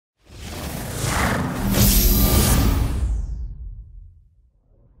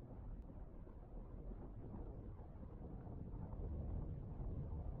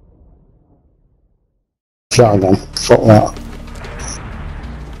shot again. Fuck that.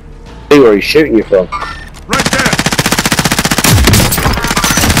 See where he's shooting you from. Right there!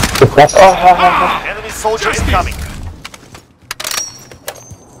 Enemy soldier incoming.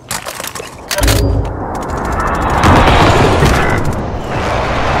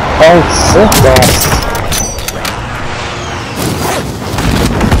 Oh, fuck off.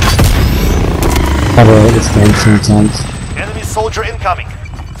 I don't like this game sometimes. Enemy soldier incoming.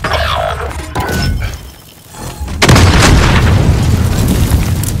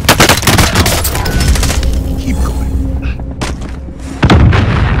 Keep going.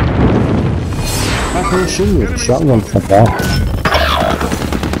 I can shoot you with a shotgun for that.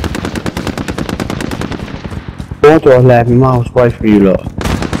 Water 11 miles away from you lot.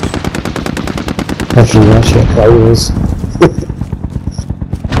 If you watch it, players.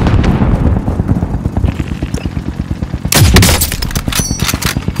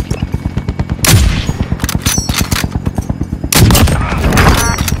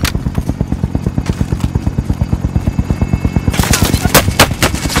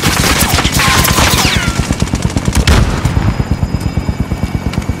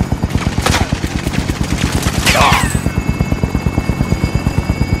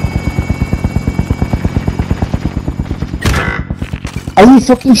 Are you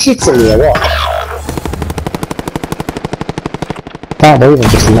fucking shitting me or what? Can't believe I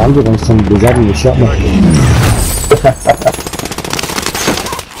just landed on somebody's head and you shot me.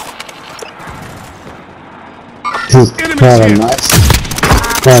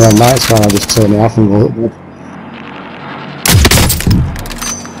 One of them nights when I just turn it off and go up there.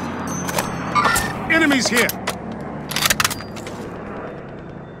 Enemies here!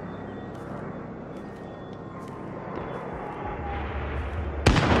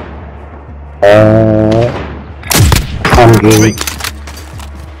 I'm good.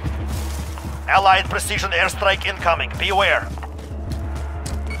 Allied precision airstrike incoming. Beware.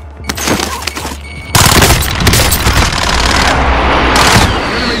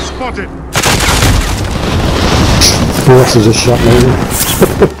 Enemy spotted! Who else has just shot me?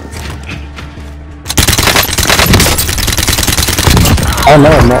 Oh no,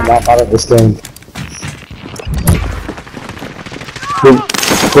 I'm not that bad at this game.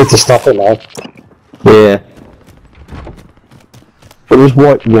 Need to stop it now. Yeah. It was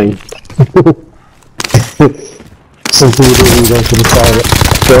white me. Something you do when you go to the toilet.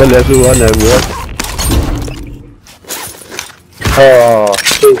 Turn everyone know what. Oh,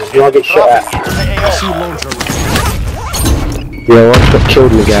 Jesus, you want to get shot at? Into the I AO. see launcher. Yeah, well, I got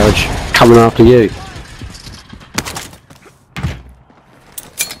killed in the garage. Coming after you.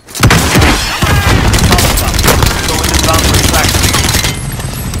 Going inbound for extraction.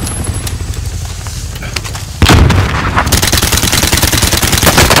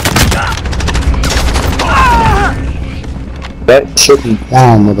 That should be,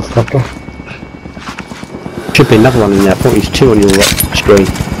 Damn, motherfucker. should be another one in there. I thought he's two on your screen.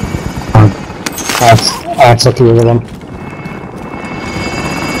 I took the other one.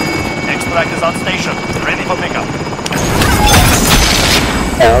 Extract is on station. Ready for pickup.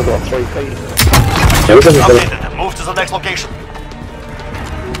 Yeah, I've got 3 feet. Updated. Move to the next location.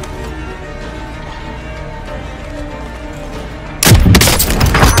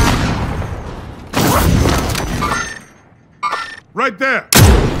 Right there!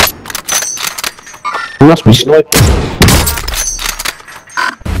 He must be sniping.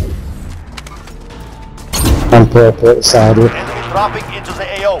 I'm purple at the side of it. Enemy dropping into the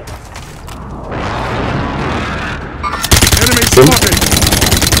AO. Enemy spotted!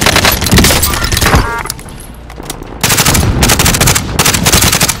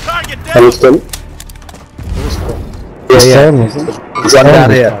 Target down. Understand? It's Yeah, turn, yeah. isn't it? He's one down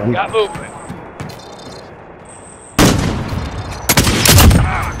here. Got movement.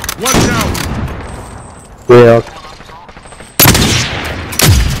 Watch out! Yeah.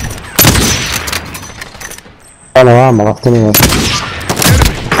 Oh no, I'm left anyway.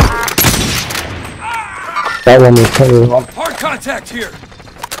 Enemy! That one was pretty one. Hard contact here!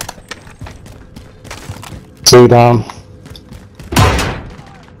 2 down.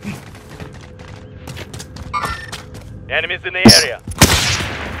 Enemies in the area.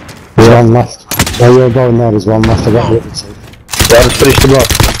 There's one left. Where you're going there, there's one left. I got the other 2. Yeah, I just finished him off.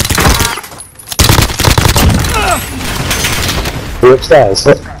 You upstairs?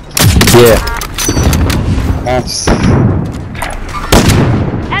 Yeah. Nice.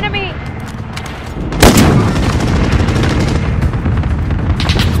 Enemy!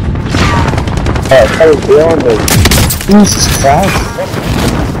 Oh, it's coming behind me. Jesus Christ.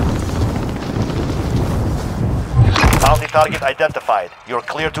 Bounty target identified. You're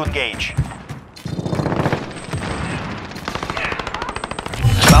clear to engage.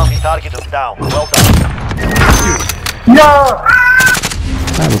 target is down. Well done.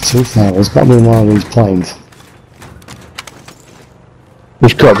 That was too far. There's got to be one of these planes.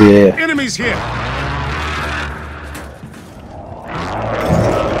 He's got to be here. Enemies here.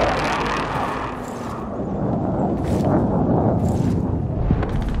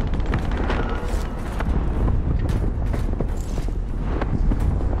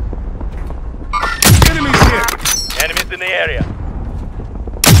 Enemies here. Enemies in the area.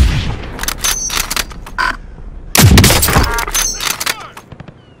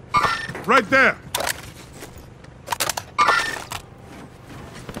 Right there.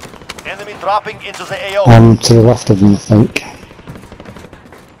 Enemy dropping into the AO. To the left of them, I think.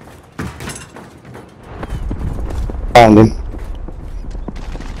 Found him.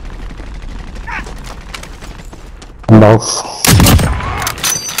 Both.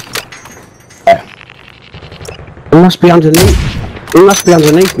 He must be underneath. He must be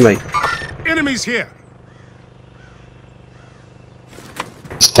underneath me. Enemies here.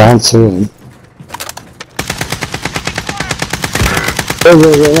 It's down to him. Over.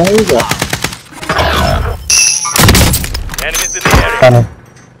 Enemies in the area.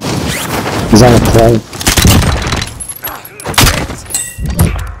 He's on a plane.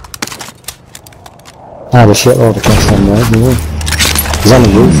 I had a shitload of cash on there, didn't he? He's on the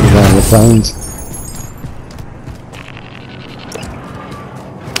roof of one of the planes.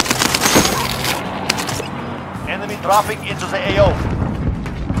 Enemy dropping into the AO.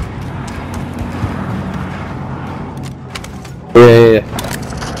 Yeah.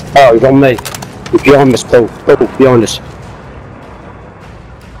 Oh, he's on me. He's behind us, Paul. Paul, behind us.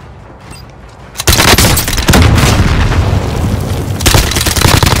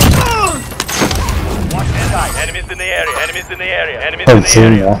 Enemies in the area. Enemies in the area. Enemies in Don't the see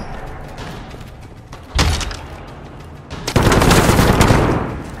him area. there.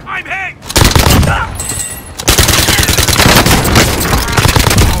 I'm hit.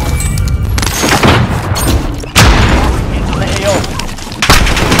 Into the AO.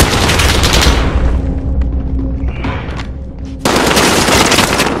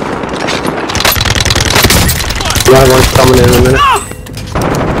 The other one's coming in a minute.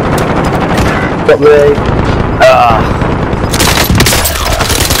 Got me.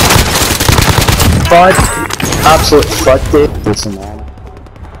 Five. Absolute fuck, dude. That's a man.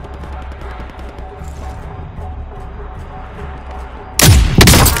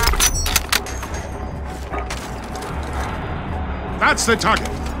 That's the target.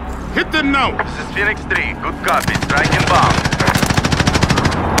 Hit them now. This is Phoenix 3. Good copy. Strike inbound.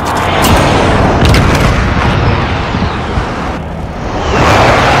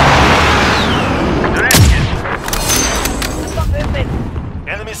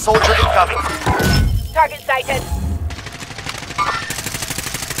 Enemy soldier incoming. Target sighted.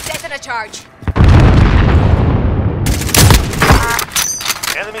 Setting a charge.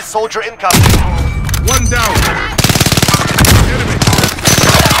 Enemy soldier incoming. One down. Enemy.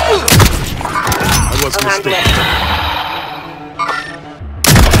 I was mistaken.